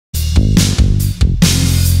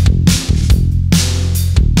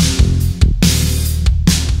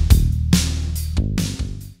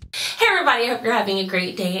I hope you're having a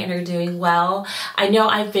great day and are doing well. I know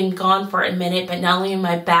I've been gone for a minute, but not only am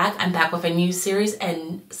I back, I'm back with a new series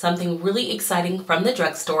and something really exciting from the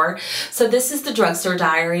drugstore. So this is the Drugstore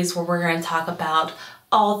Diaries, where we're going to talk about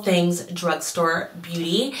all things drugstore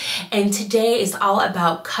beauty, and today is all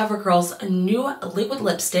about Covergirl's new liquid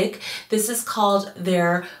lipstick. This is called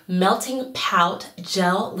their Melting Pout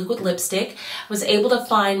Gel Liquid Lipstick. I was able to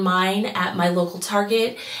find mine at my local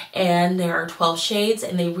Target, and there are 12 shades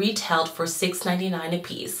and they retailed for $6.99 a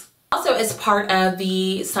piece. Also, as part of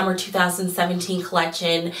the summer 2017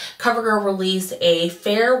 collection, Covergirl released a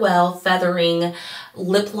Farewell Feathering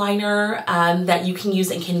lip liner that you can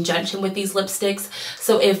use in conjunction with these lipsticks.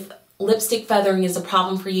 So if lipstick feathering is a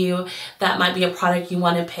problem for you, that might be a product you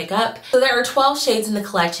want to pick up. So there are 12 shades in the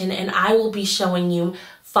collection, and I will be showing you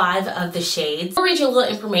 5 of the shades. I'll read you a little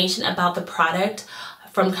information about the product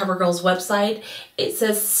from Covergirl's website. It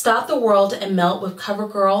says, "Stop the world and melt with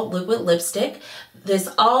Covergirl liquid lipstick. This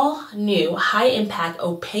all new high impact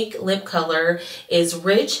opaque lip color is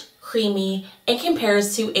rich, creamy, and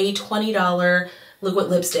compares to a $20 liquid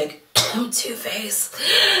lipstick." Too Faced.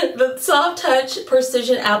 The soft touch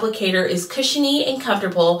precision applicator is cushiony and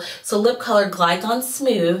comfortable, so lip color glides on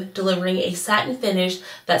smooth, delivering a satin finish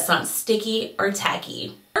that's not sticky or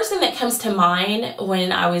tacky. First thing that comes to mind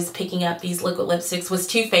when I was picking up these liquid lipsticks was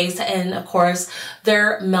Too Faced, and of course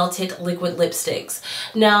their melted liquid lipsticks.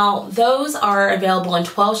 Now those are available in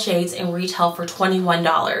 12 shades and retail for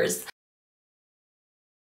 $21.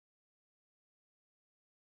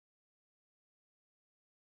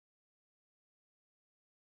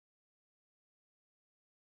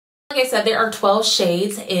 Like I said, there are 12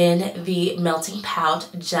 shades in the Melting Pout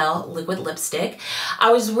Gel Liquid Lipstick.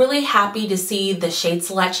 I was really happy to see the shade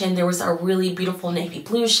selection. There was a really beautiful navy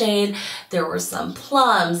blue shade. There were some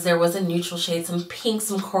plums. There was a neutral shade, some pinks,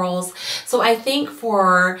 some corals. So I think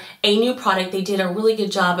for a new product, they did a really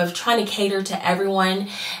good job of trying to cater to everyone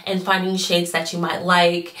and finding shades that you might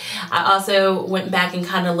like. I also went back and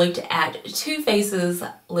kind of looked at Too Faced's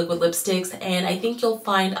liquid lipsticks, and I think you'll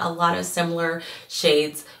find a lot of similar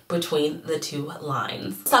shades between the two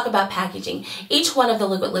lines. Let's talk about packaging. Each one of the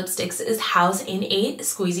liquid lipsticks is housed in a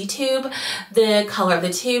squeezy tube. The color of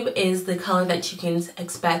the tube is the color that you can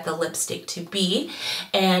expect the lipstick to be,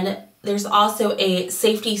 and there's also a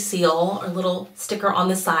safety seal or little sticker on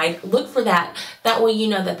the side. Look for that. That way you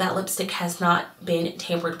know that that lipstick has not been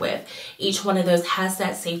tampered with. Each one of those has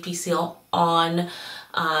that safety seal on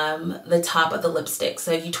the top of the lipstick.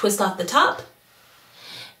 So you twist off the top,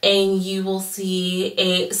 and you will see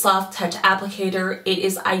a soft touch applicator. It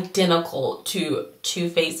is identical to Too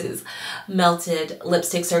Faced's melted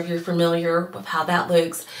lipstick. So if you're familiar with how that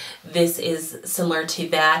looks, this is similar to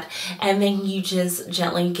that. And then you just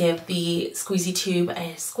gently give the squeezy tube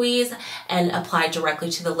a squeeze and apply directly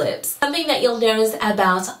to the lips. Something that you'll notice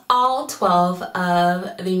about all 12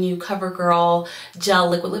 of the new Covergirl gel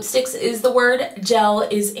liquid lipsticks is the word gel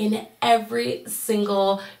is in every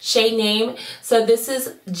single shade name. So this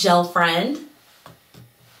is Gel Friend,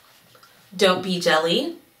 Don't Be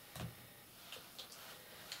Jelly,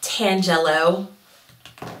 Tangelo,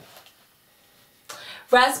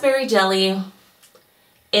 Raspberry Jelly,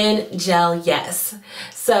 and Gel Yes.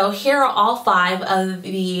 So here are all 5 of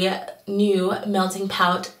the new Melting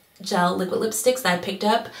Pout Gel Liquid Lipsticks that I picked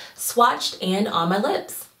up, swatched, and on my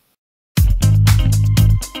lips.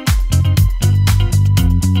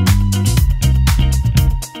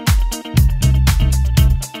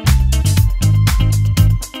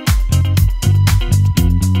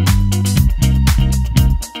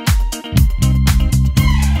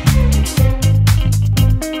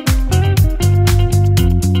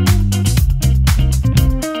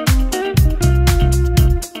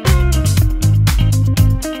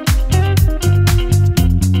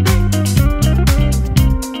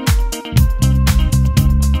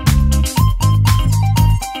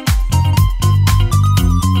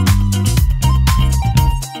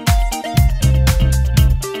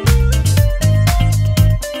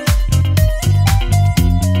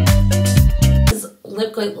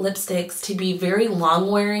 Lipsticks to be very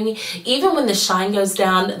long wearing. Even when the shine goes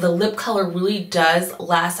down, the lip color really does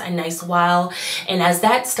last a nice while, and as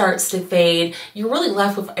that starts to fade, you're really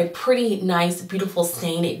left with a pretty nice, beautiful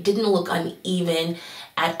stain. It didn't look uneven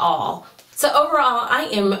at all. So overall, I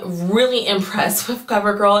am really impressed with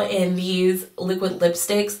Covergirl and these liquid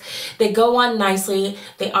lipsticks. They go on nicely,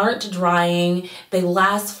 they aren't drying, they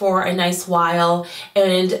last for a nice while,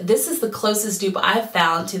 and this is the closest dupe I've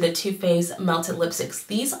found to the Too Faced melted lipsticks.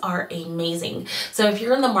 These are amazing. So if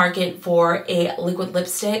you're in the market for a liquid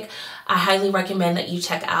lipstick, I highly recommend that you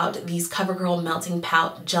check out these Covergirl Melting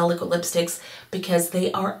Pout Gel Liquid Lipsticks because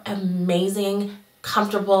they are amazing,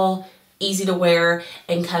 comfortable, easy to wear,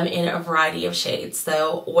 and come in a variety of shades.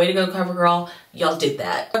 So way to go, Covergirl, y'all did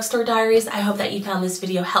that. Drugstore Diaries, I hope that you found this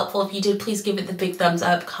video helpful. If you did, please give it the big thumbs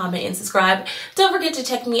up, comment, and subscribe. Don't forget to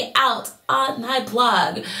check me out on my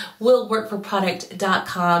blog,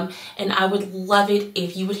 willworkforproduct.com, and I would love it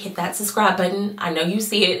if you would hit that subscribe button. I know you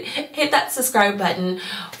see it. Hit that subscribe button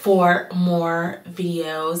for more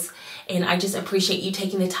videos, and I just appreciate you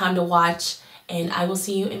taking the time to watch, and I will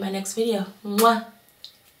see you in my next video. Mwah!